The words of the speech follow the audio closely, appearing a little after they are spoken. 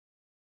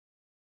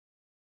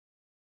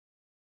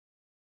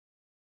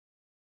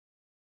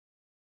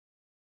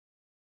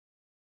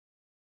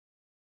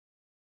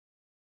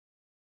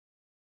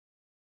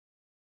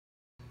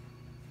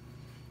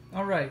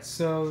Alright,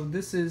 so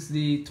this is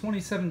the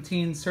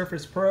 2017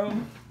 Surface Pro,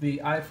 the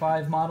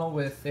i5 model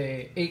with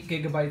a 8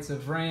 gigabytes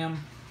of RAM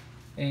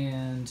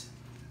and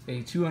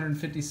a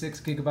 256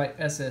 gigabyte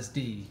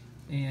SSD.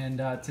 And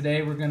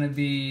today we're going to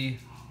be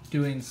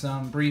doing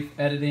some brief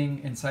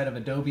editing inside of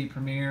Adobe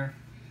Premiere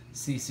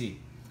CC.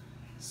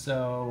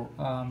 So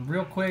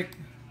real quick,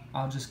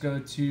 I'll just go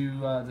to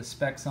the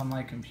specs on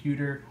my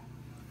computer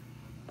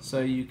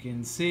so you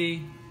can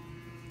see.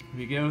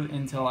 We go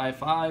Intel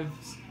i5,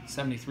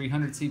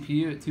 7300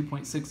 CPU at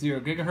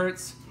 2.60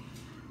 gigahertz,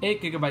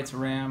 8 gigabytes of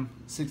RAM,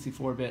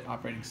 64-bit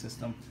operating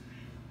system.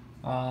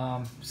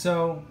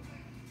 So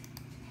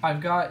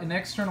I've got an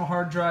external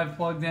hard drive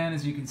plugged in,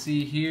 as you can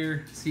see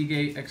here,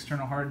 Seagate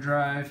external hard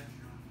drive.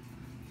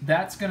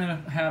 That's going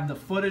to have the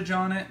footage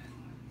on it.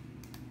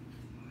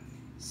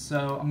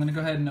 So I'm going to go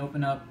ahead and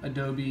open up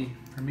Adobe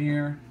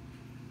Premiere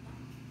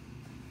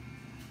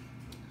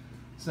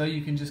so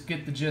you can just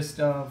get the gist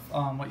of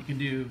what you can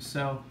do.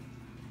 So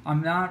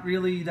I'm not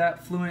really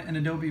that fluent in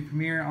Adobe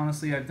Premiere.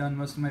 Honestly, I've done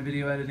most of my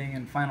video editing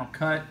in Final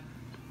Cut,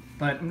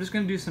 but I'm just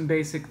going to do some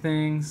basic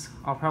things.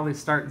 I'll probably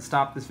start and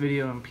stop this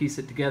video and piece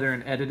it together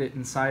and edit it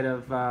inside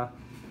of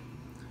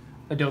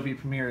Adobe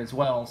Premiere as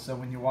well. So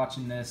when you're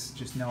watching this,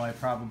 just know I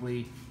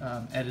probably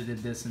edited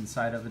this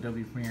inside of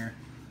Adobe Premiere.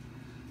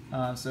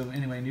 So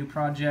anyway, new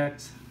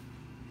project.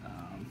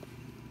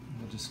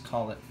 We'll just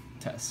call it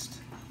test.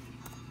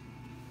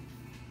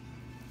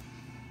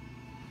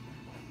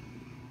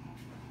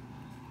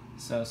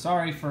 So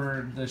sorry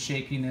for the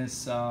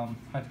shakiness.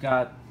 I've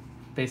got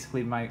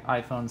basically my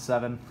iPhone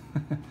 7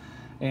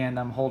 and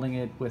I'm holding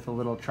it with a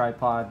little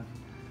tripod,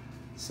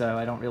 so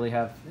I don't really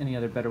have any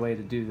other better way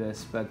to do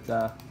this, but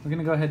we're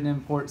gonna go ahead and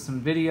import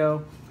some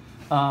video.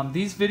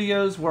 These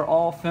videos were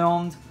all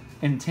filmed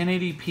in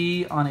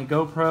 1080p on a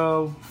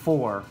GoPro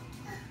 4,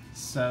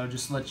 so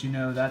just to let you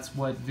know, that's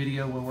what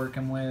video we're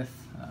working with.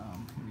 Here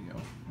we go.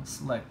 We'll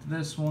select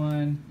this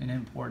one and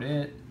import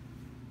it.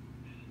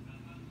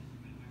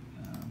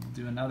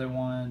 Do another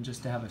one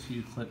just to have a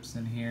few clips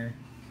in here.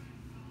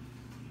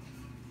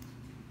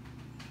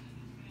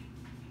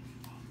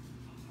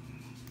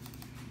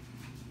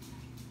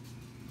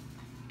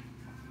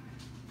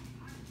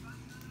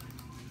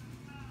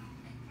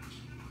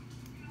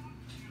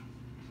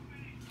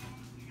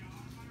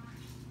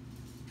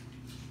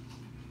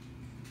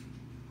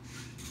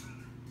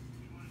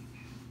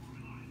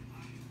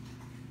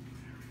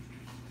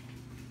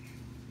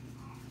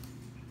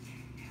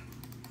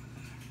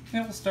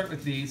 And we'll start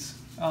with these.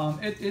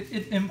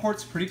 It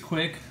imports pretty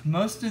quick.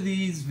 Most of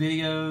these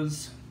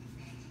videos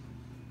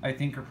I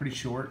think are pretty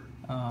short.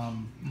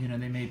 You know,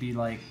 they may be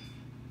like,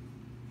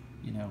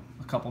 you know,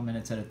 a couple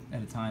minutes at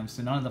a time,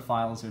 so none of the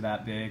files are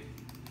that big.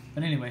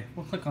 But anyway,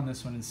 we'll click on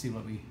this one and see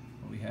what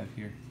we have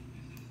here.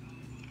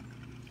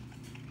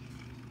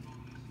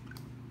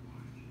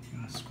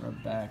 I'm gonna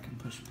scrub back and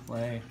push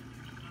play.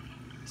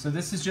 So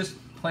this is just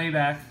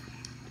playback.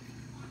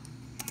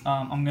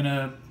 I'm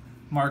gonna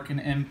mark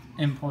an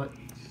input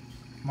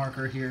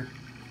marker here.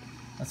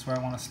 That's where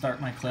I want to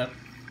start my clip,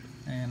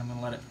 and I'm going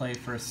to let it play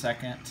for a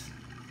second.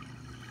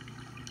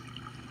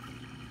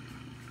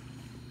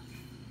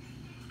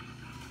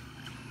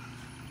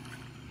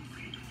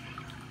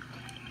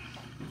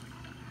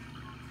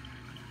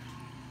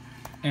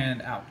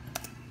 And out.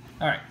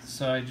 Alright,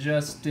 so I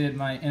just did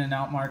my in and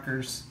out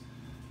markers.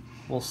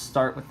 We'll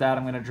start with that.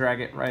 I'm going to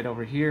drag it right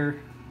over here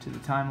to the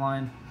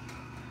timeline.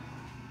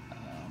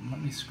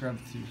 Let me scrub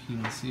through here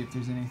and see if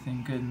there's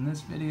anything good in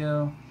this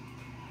video.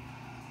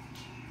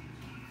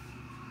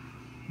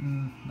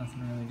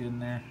 Nothing really good in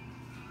there.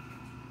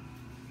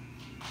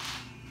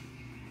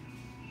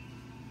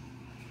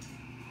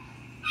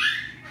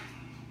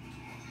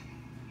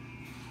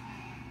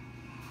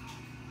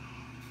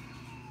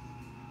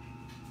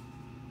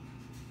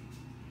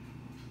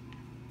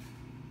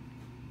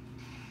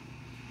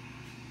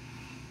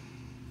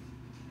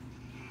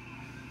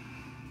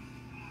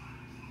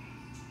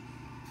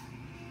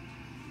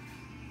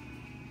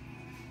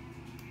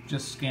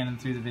 Just scanning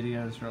through the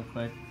videos real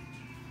quick.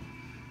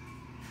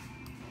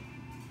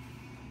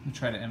 And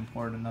try to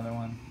import another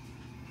one.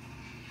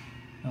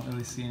 Don't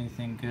really see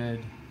anything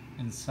good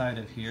inside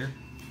of here.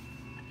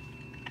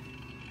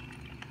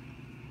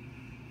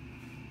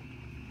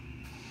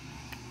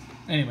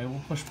 Anyway, we'll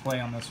push play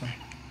on this one.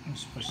 We'll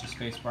just push the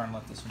space bar and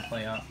let this one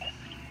play out.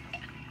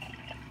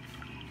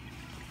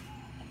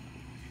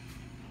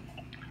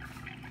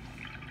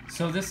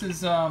 So this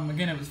is,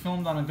 again, it was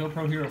filmed on a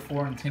GoPro Hero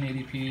 4 in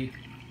 1080p.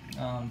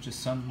 Just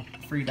some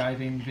free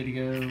diving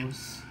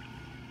videos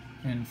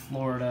in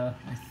Florida.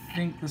 I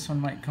think this one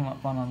might come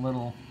up on a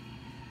little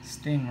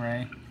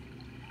stingray.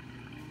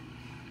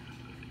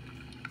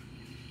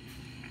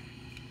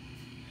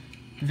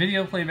 The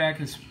video playback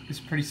is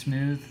pretty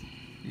smooth.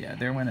 Yeah,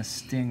 there went a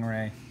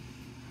stingray.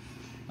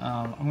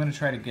 I'm going to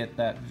try to get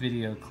that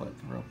video clip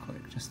real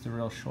quick, just a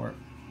real short.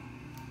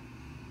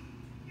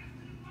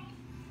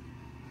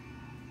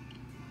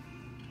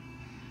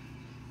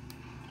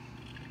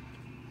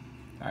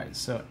 Alright,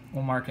 so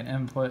we'll mark an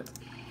input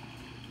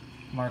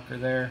marker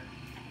there.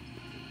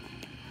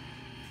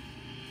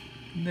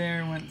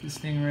 There went the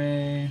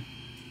Stingray.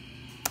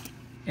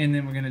 And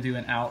then we're going to do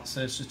an out,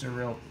 so it's just a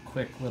real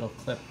quick little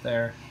clip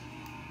there.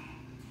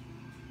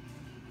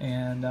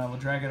 And we'll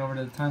drag it over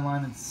to the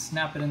timeline and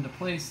snap it into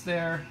place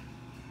there.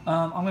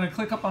 I'm going to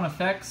click up on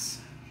effects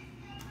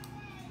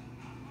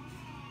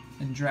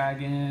and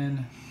drag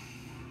in.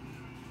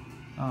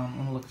 I'm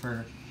going to look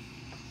for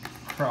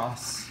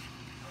cross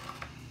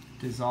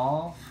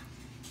dissolve.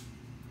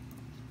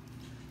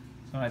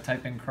 So when I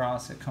type in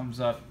cross, it comes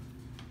up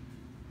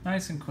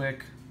nice and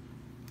quick.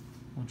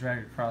 We'll drag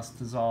across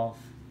dissolve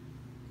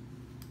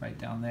right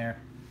down there,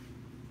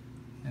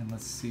 and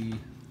let's see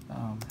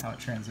how it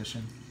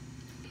transitioned.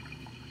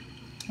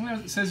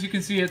 Well, so as you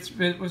can see,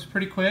 it was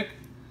pretty quick.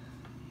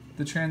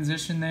 The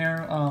transition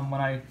there,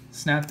 when I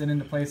snapped it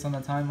into place on the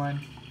timeline,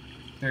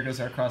 there goes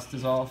our cross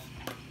dissolve.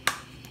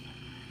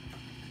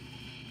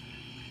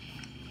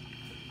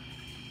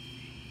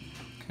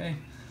 Okay,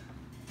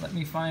 let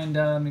me find,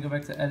 let me go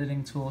back to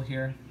editing tool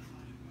here.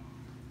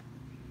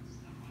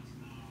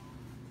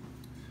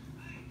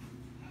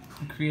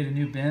 And create a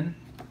new bin,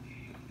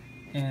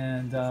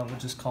 and we'll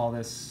just call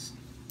this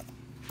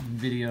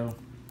video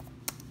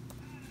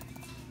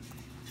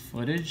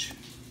footage.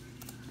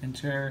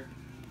 Enter,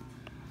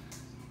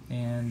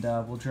 and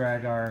we'll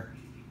drag our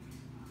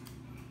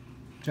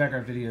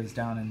videos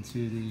down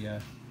into the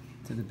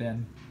to the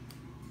bin.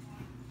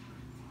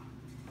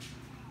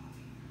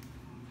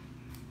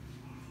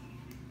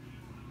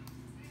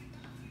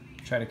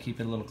 Try to keep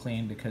it a little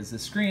clean because the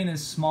screen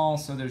is small,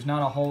 so there's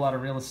not a whole lot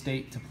of real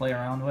estate to play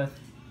around with.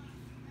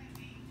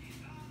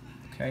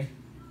 Okay.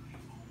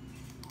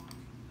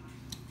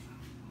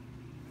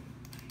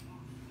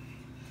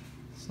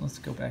 So let's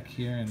go back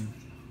here and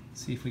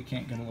see if we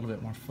can't get a little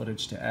bit more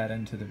footage to add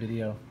into the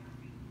video.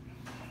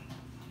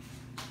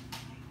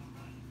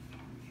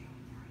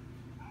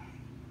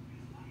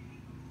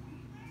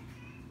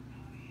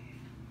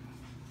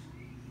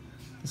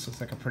 This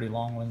looks like a pretty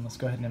long one. Let's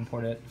go ahead and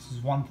import it. This is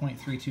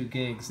 1.32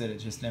 gigs that it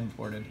just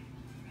imported.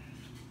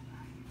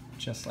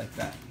 Just like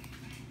that.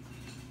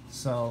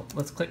 So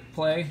let's click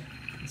play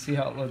and see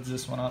how it loads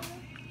this one up.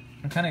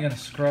 I'm kind of going to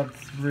scrub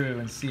through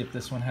and see if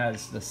this one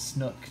has the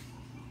snook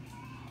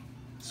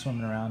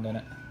swimming around in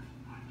it.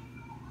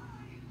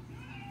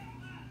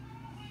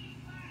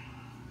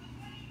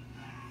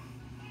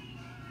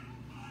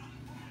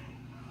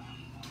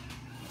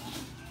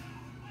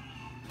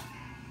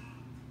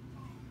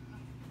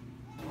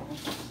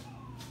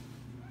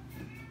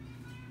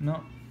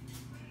 Nope.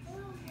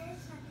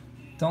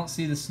 Don't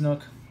see the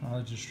snook.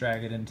 I'll just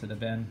drag it into the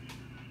bin.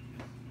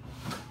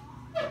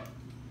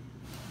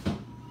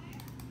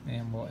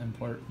 And we'll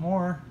import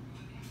more.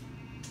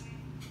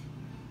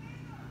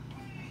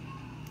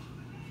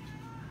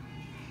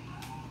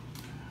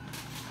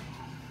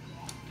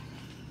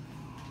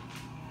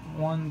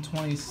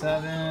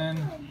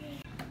 $127.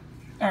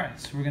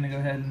 Alright, so we're going to go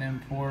ahead and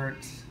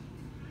import.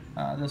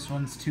 This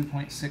one's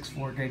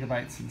 2.64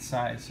 gigabytes in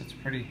size, so it's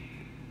pretty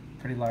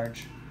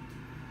large.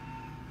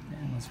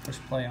 And let's push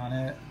play on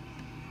it.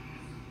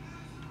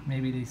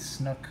 Maybe the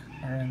snook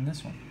are in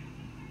this one.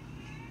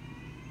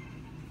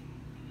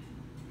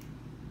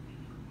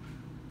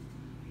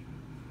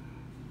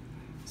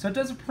 So it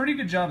does a pretty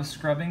good job of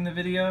scrubbing the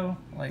video.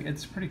 Like,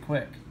 it's pretty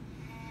quick.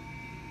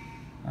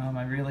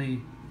 I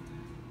really,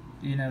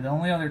 you know, the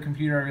only other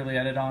computer I really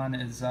edit on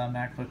is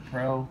MacBook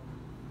Pro.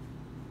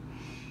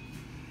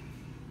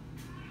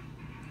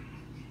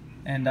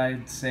 And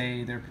I'd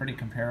say they're pretty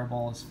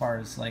comparable as far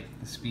as like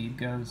the speed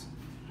goes.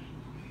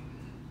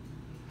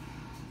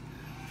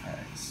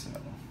 Alright, so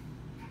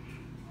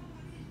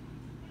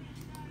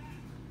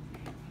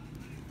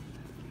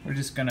we're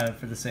just gonna,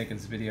 for the sake of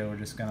this video, we're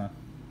just gonna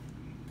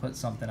put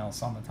something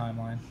else on the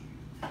timeline.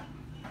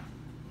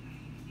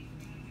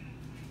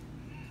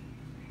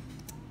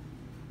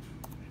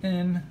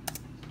 In,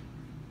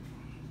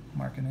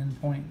 mark an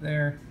endpoint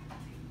there.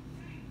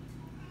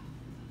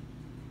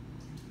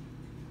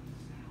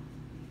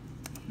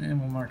 And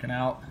we'll mark it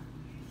out.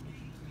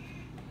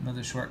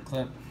 Another short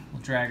clip.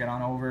 We'll drag it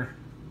on over.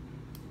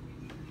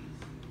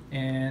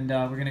 And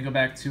we're going to go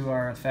back to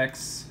our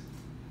effects.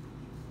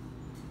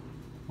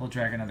 We'll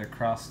drag another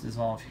cross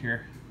dissolve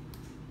here.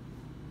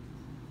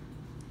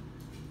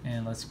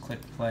 And let's click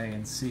play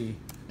and see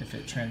if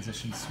it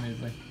transitions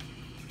smoothly.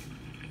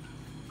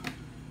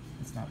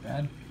 It's not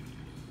bad.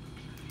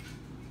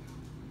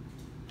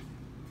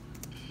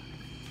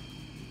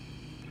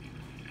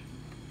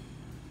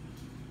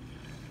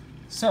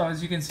 So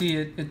as you can see,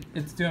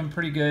 it's doing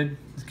pretty good.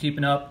 It's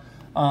keeping up.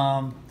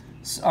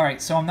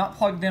 Alright, so I'm not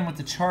plugged in with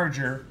the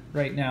charger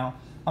right now.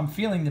 I'm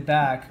feeling the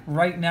back.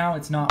 Right now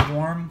it's not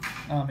warm.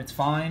 It's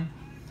fine.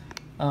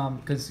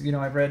 Because, you know,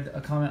 I read a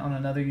comment on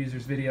another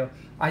user's video.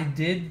 I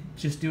did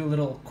just do a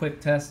little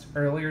quick test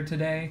earlier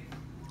today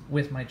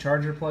with my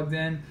charger plugged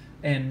in.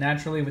 And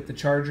naturally with the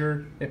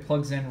charger, it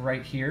plugs in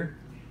right here.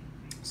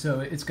 So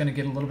it's going to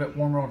get a little bit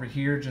warmer over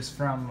here just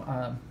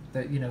from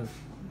you know,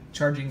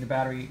 charging the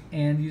battery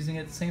and using it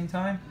at the same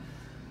time.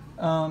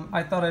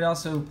 I thought I'd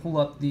also pull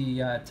up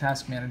the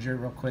task manager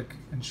real quick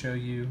and show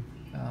you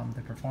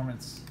the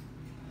performance.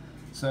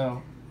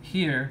 So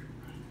here,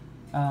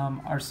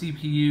 our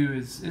CPU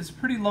is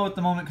pretty low at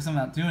the moment because I'm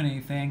not doing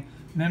anything.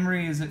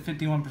 Memory is at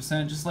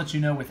 51%. Just to let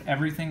you know, with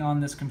everything on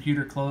this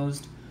computer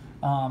closed,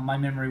 my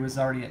memory was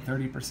already at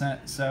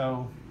 30%.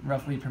 So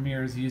roughly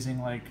Premiere is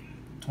using like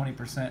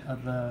 20%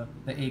 of the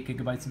 8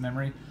 gigabytes of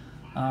memory.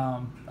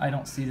 I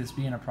don't see this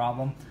being a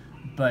problem,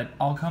 but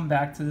I'll come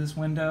back to this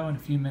window in a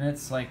few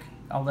minutes. Like,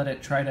 I'll let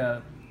it try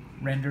to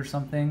render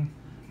something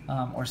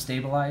or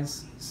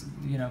stabilize,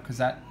 you know, because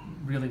that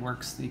really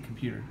works the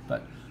computer.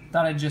 But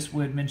thought I just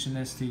would mention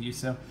this to you.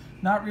 So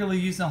not really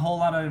using a whole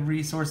lot of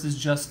resources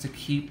just to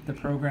keep the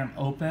program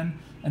open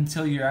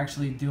until you're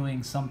actually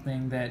doing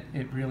something that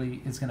it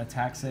really is going to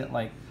tax it,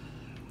 like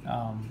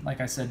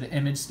I said, the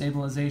image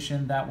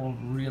stabilization. That will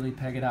really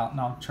peg it out, and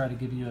I'll try to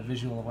give you a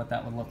visual of what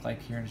that would look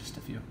like here in just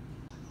a few.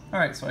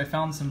 Alright, so I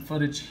found some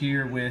footage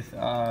here with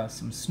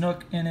some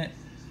snook in it.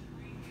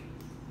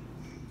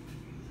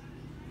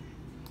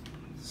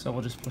 So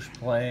we'll just push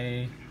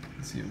play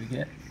and see what we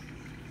get.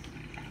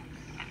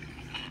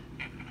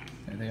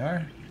 There they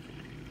are.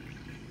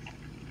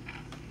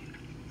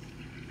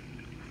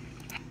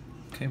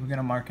 Okay, we're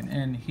gonna mark an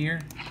N here.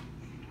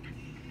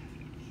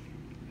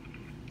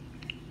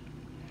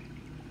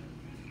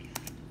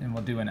 And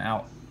we'll do an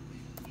out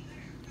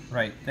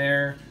right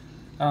there.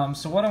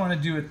 So what I want to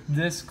do with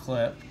this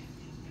clip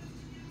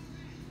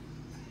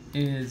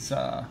is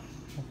we'll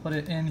put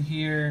it in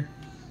here.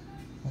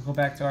 We'll go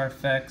back to our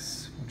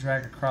effects. We'll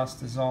drag across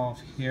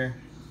dissolve here.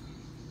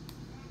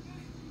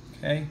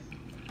 Okay.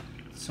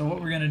 So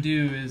what we're going to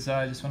do is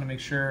I just want to make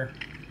sure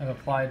I've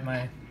applied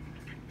my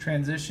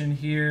transition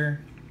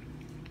here.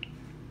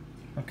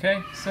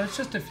 Okay, so it's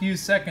just a few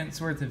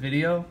seconds worth of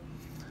video.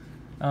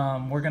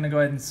 We're going to go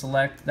ahead and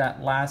select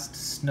that last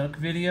snook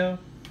video,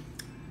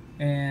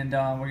 and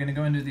we're going to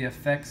go into the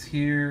effects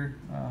here,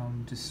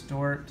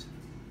 distort,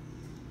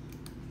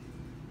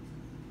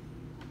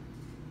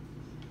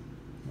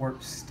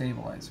 warp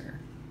stabilizer.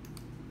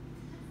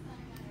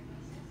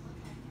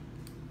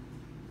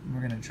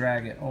 We're going to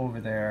drag it over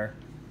there.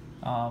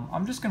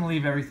 I'm just going to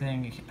leave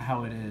everything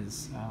how it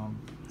is.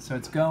 So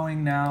it's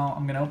going now.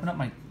 I'm going to open up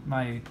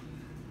my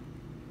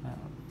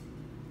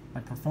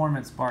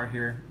performance bar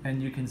here,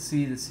 and you can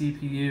see the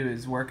CPU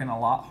is working a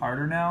lot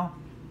harder now.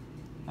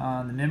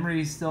 The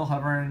memory is still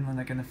hovering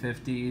like in the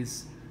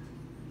 50s.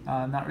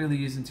 Not really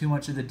using too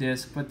much of the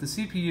disk, but the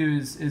CPU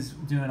is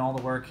doing all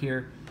the work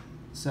here.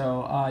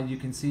 So you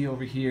can see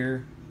over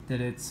here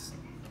that it's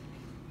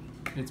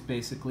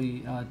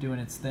basically doing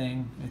its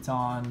thing. It's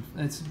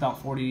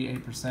about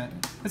 48%.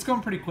 It's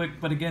going pretty quick,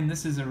 but again,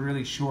 this is a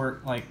really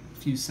short, like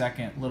few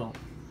second little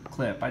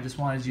clip. I just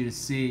wanted you to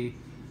see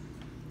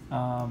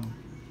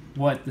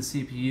what the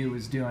CPU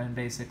is doing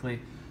basically.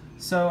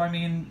 So I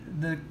mean,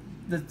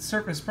 the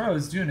Surface Pro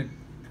is doing a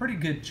pretty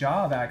good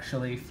job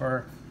actually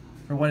for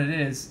what it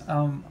is.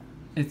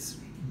 It's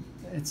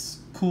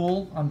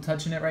cool. I'm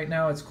touching it right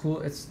now. It's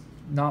cool. It's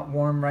not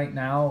warm right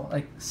now,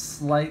 like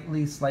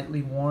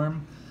slightly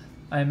warm.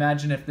 I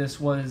imagine if this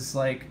was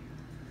like,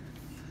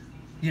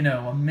 you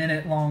know, a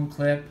minute long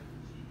clip,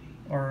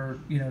 or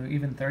you know,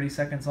 even 30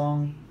 seconds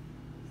long,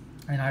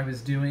 and I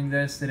was doing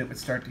this, that it would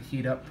start to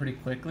heat up pretty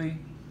quickly.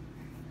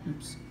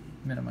 Oops,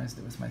 minimized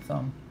it with my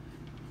thumb.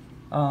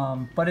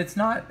 But it's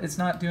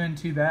not doing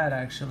too bad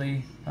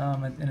actually,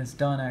 and it's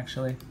done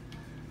actually.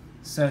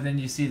 So then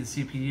you see the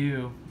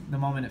CPU, the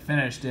moment it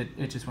finished,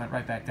 it just went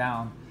right back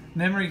down.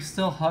 Memory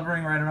still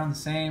hovering right around the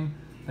same,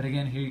 but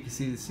again here you can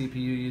see the CPU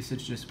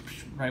usage just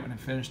right when it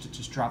finished, it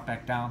just dropped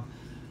back down.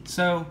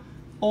 So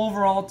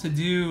overall, to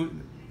do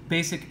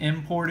basic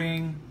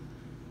importing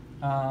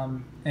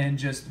and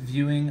just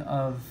viewing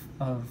of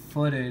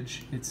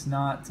footage, it's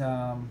not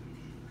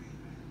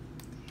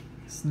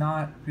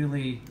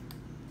really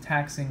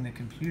taxing the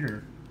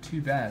computer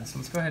too bad. So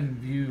let's go ahead and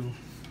view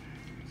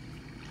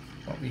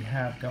what we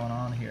have going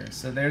on here.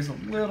 So there's a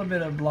little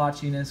bit of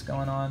blotchiness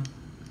going on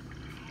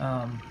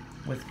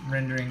with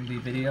rendering the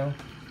video.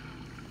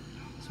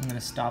 So I'm going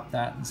to stop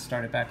that and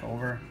start it back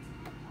over.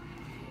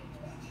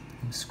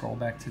 And scroll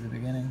back to the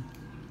beginning.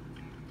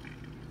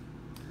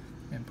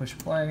 And push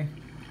play.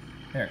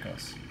 There it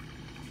goes.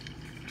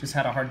 Just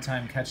had a hard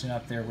time catching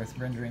up there with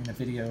rendering the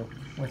video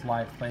with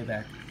live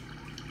playback.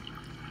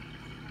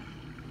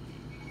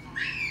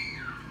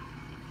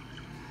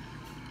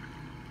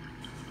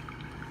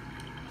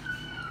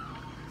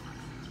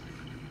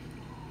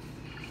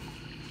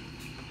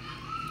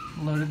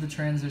 Loaded the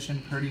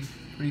transition pretty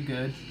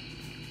good.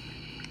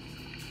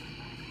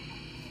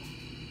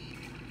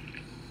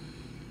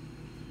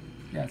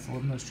 Yeah, it's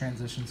loading those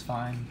transitions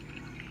fine.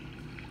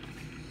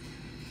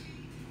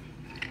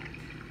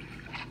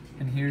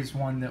 And here's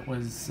one that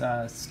was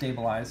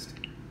stabilized.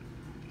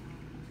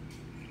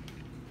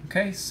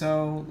 Okay,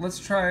 so let's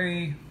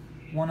try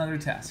one other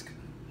task.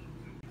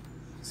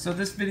 So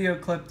this video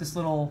clip, this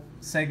little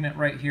segment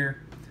right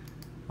here,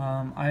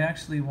 I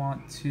actually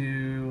want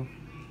to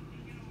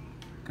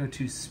go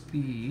to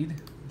speed,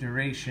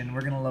 duration.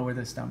 We're going to lower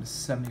this down to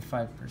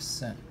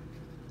 75%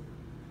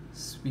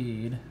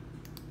 speed.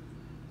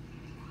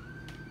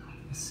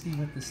 Let's see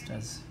what this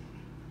does.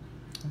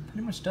 It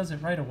pretty much does it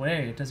right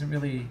away. It doesn't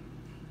really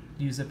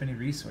use up any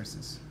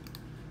resources.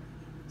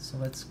 So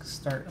let's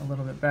start a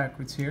little bit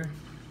backwards here.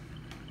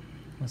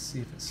 Let's see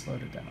if it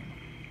slowed it down.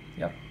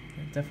 Yep,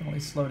 it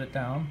definitely slowed it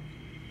down.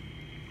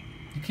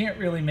 You can't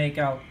really make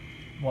out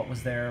what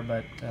was there,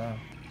 but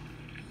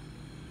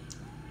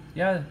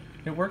yeah,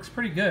 it works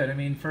pretty good. I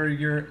mean, for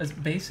your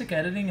basic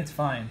editing, it's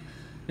fine.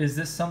 Is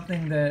this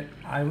something that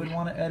I would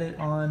want to edit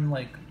on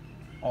like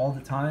all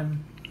the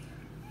time?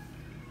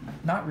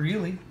 Not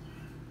really,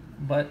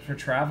 but for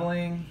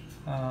traveling,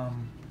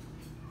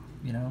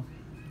 you know,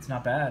 it's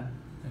not bad.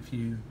 If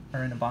you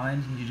are in a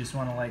bind and you just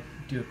want to like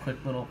do a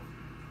quick little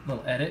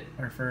edit,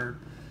 or for,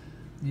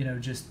 you know,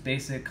 just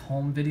basic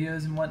home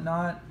videos and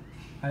whatnot,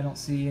 I don't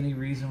see any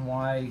reason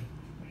why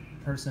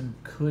a person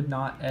could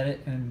not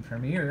edit in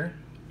Premiere.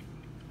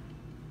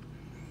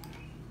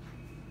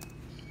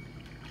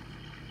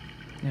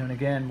 And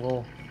again,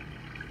 we'll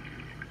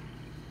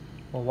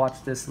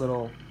watch this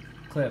little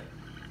clip.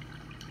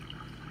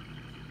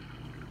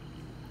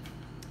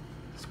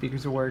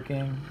 Speakers are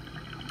working.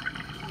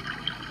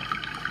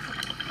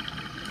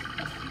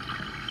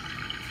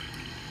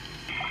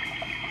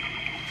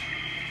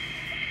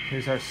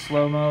 Here's our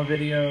slow-mo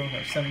video,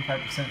 our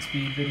 75%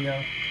 speed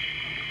video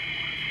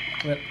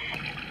clip.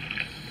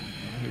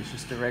 And here's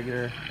just a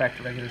regular, back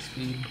to regular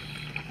speed.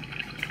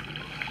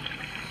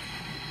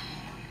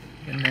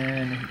 And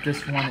then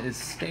this one is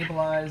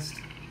stabilized.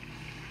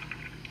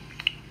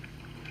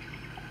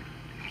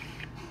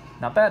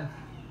 Not bad.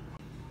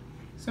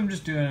 So I'm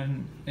just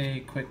doing a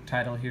quick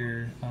title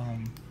here.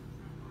 I'm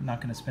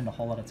not going to spend a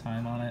whole lot of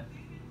time on it.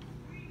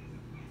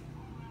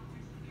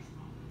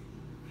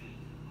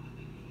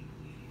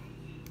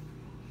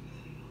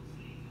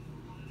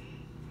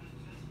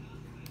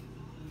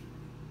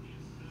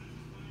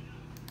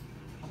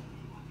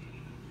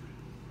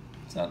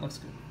 So that looks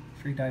good.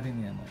 Free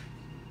diving the inlet.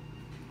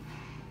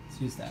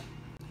 Let's use that.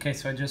 Okay,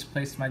 so I just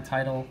placed my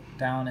title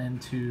down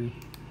into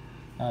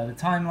the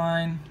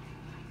timeline,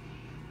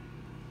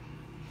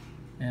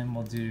 and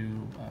we'll do.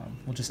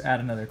 We'll just add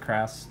another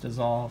crass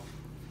dissolve.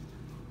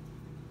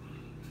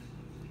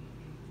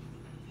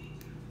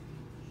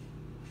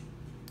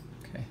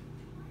 Okay.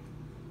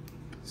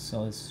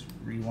 So let's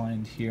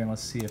rewind here and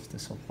let's see if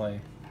this will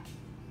play.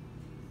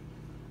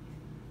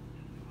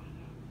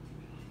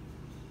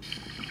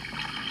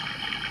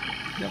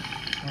 Yep,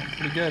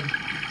 pretty good.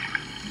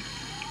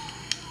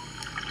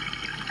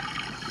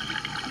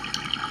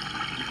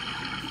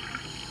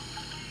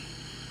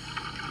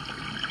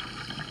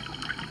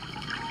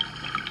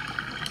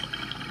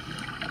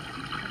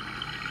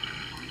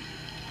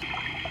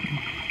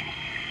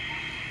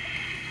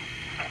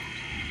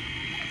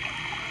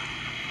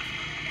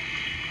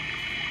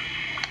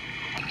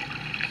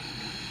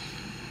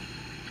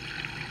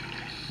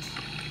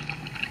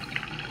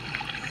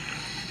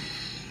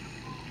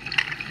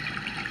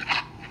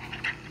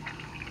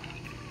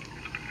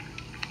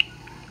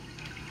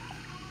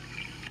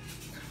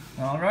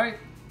 All right,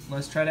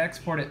 let's try to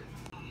export it.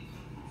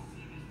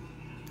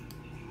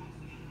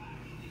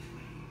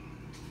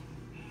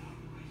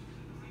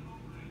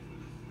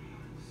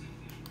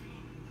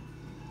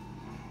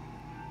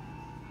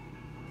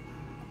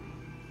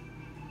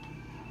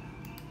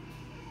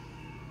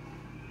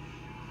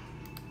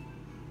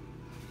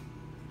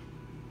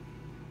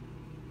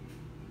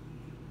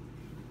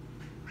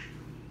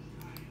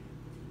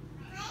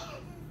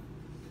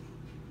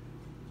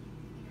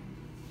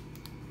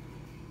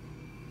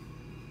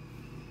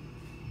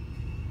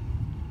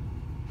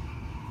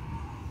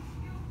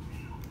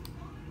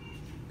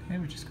 Okay,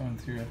 we're just going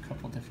through a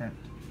couple different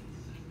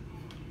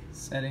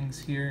settings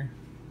here.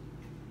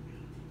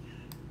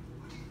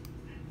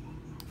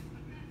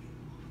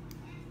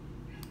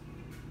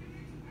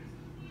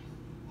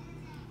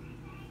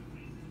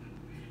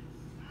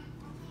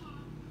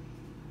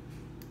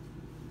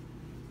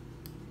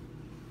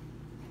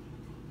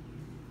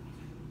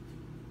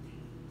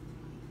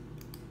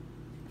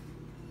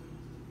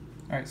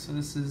 All right, so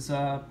this is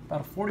about a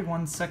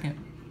 41-second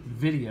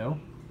video.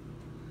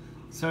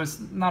 So it's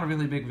not a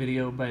really big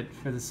video, but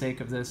for the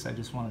sake of this, I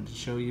just wanted to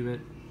show you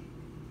it.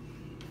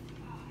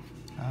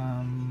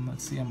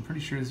 Let's see, I'm pretty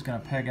sure this is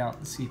going to peg out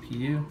the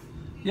CPU.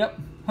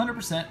 Yep,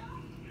 100%.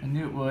 I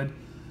knew it would.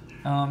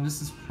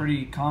 This is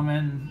pretty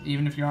common,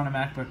 even if you're on a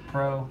MacBook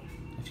Pro.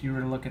 If you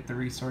were to look at the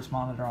resource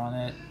monitor on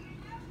it,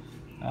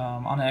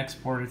 on an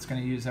export, it's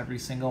going to use every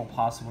single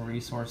possible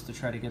resource to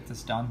try to get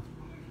this done.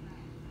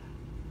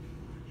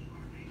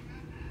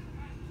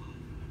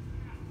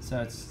 So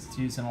it's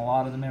using a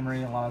lot of the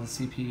memory, a lot of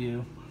the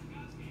CPU.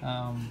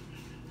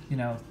 You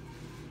know,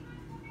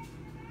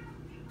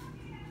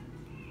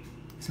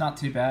 it's not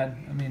too bad.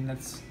 I mean,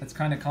 that's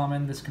kind of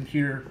common. This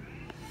computer,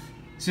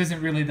 this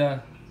isn't really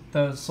the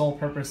sole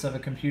purpose of a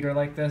computer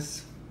like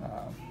this.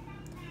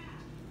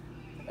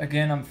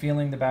 Again, I'm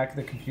feeling the back of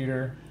the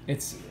computer.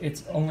 It's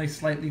only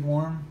slightly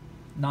warm,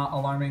 not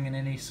alarming in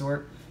any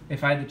sort.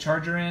 If I had the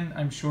charger in,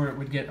 I'm sure it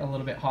would get a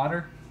little bit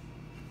hotter.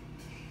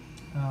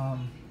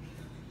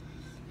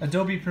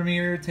 Adobe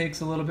Premiere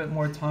takes a little bit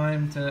more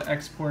time to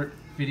export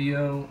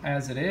video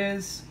as it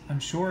is. I'm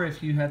sure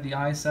if you had the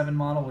i7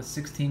 model with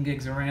 16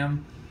 gigs of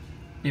RAM,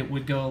 it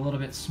would go a little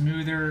bit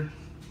smoother.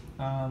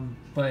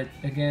 But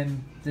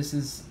again, this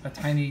is a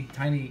tiny,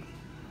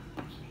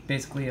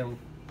 basically a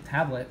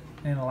tablet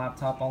and a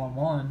laptop all in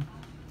one.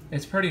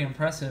 It's pretty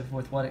impressive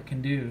with what it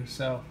can do.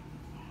 So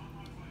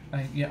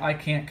I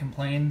can't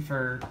complain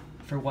for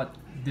what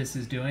this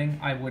is doing.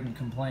 I wouldn't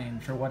complain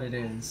for what it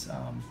is.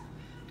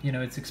 You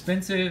know, it's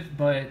expensive,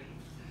 but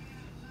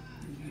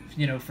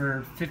you know,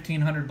 for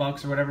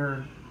 $1,500 or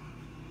whatever,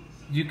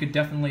 you could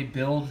definitely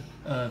build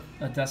a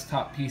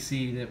desktop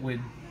PC that would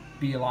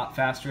be a lot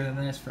faster than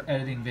this for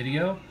editing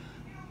video.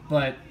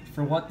 But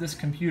for what this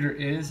computer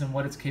is and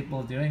what it's capable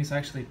of doing, it's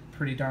actually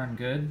pretty darn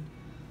good.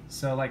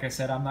 So like I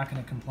said, I'm not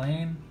going to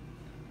complain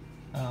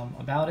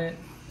about it.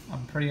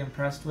 I'm pretty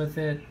impressed with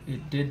it.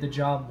 It did the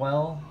job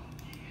well.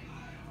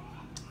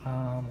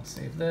 We'll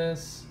save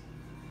this.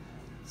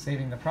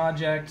 Saving the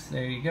project.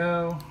 There you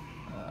go.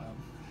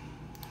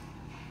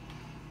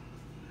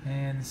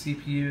 And the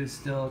CPU is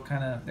still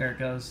kind of, there it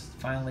goes.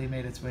 Finally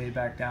made its way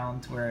back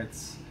down to where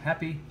it's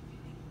happy.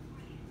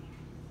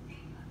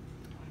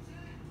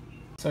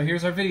 So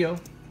here's our video,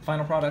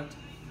 final product.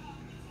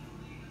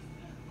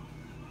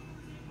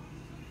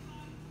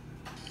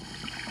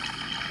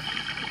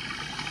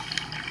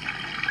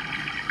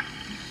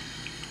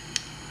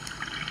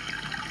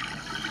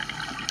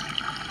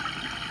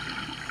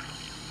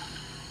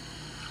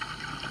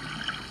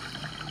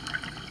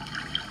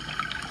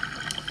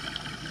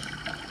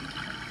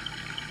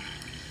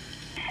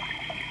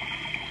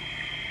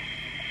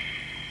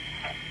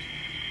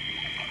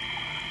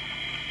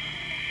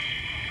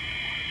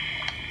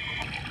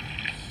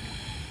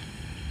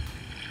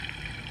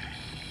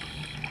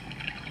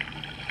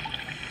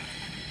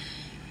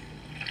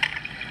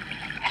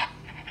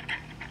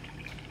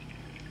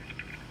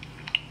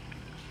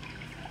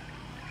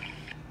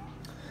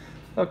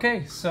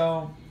 Okay,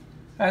 so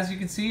as you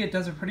can see, it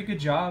does a pretty good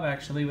job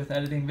actually with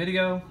editing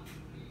video.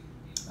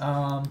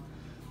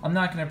 I'm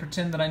not going to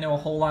pretend that I know a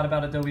whole lot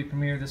about Adobe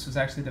Premiere. This was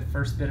actually the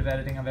first bit of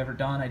editing I've ever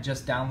done. I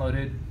just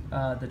downloaded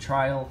the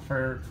trial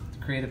for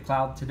Creative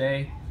Cloud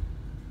today.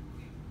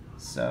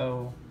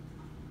 So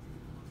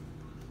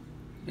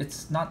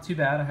it's not too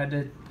bad. I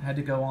had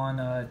to go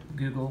on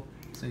Google.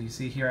 So you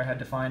see here I had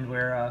to find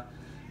where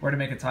to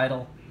make a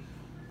title,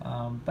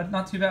 but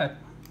not too bad.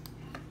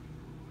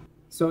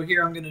 So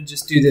here I'm going to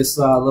just do this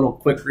little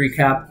quick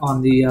recap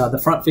on the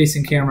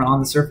front-facing camera on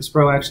the Surface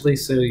Pro actually,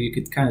 so you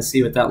could kind of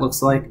see what that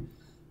looks like.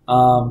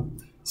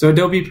 So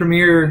Adobe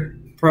Premiere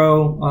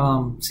Pro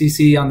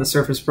CC on the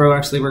Surface Pro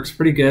actually works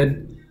pretty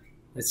good.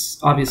 It's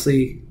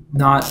obviously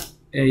not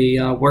a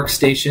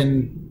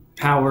workstation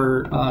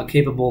power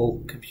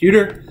capable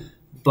computer,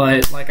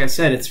 but like I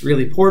said, it's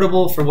really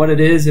portable for what it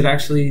is. It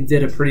actually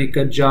did a pretty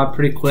good job,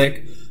 pretty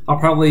quick. I'll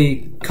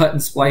probably cut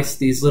and splice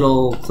these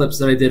little clips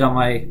that I did on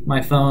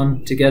my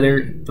phone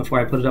together before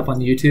I put it up on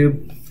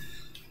YouTube.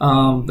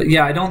 But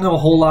yeah, I don't know a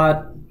whole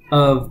lot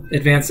of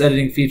advanced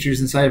editing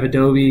features inside of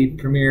Adobe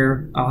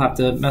Premiere. I'll have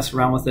to mess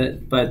around with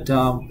it, but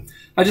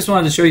I just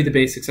wanted to show you the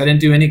basics. I didn't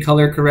do any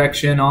color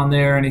correction on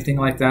there or anything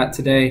like that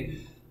today,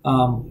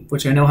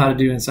 which I know how to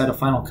do inside of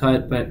Final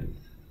Cut, but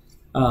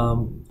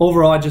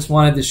overall I just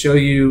wanted to show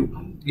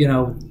you,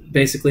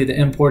 basically the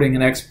importing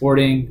and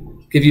exporting,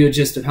 give you a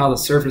gist of how the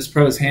Surface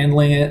Pro is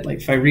handling it. Like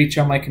if I reach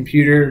on my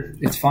computer,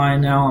 it's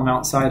fine now. I'm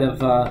outside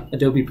of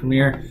Adobe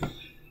Premiere.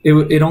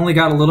 It only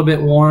got a little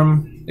bit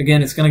warm.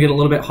 Again, it's going to get a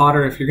little bit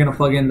hotter if you're going to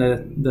plug in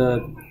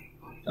the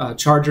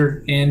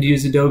charger and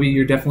use Adobe.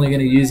 You're definitely going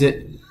to use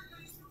it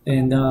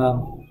and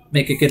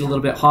make it get a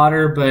little bit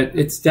hotter, but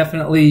it's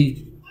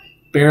definitely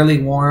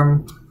barely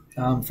warm.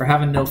 For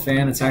having no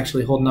fan, it's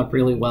actually holding up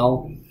really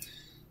well.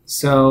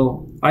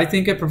 So I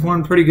think it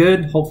performed pretty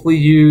good. Hopefully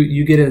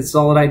you get a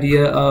solid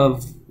idea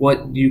of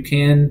what you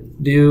can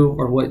do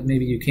or what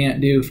maybe you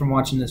can't do from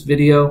watching this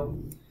video.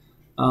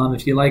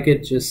 If you like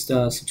it, just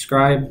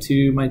subscribe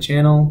to my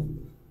channel,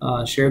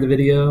 share the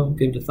video,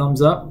 give it a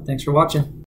thumbs up. Thanks for watching.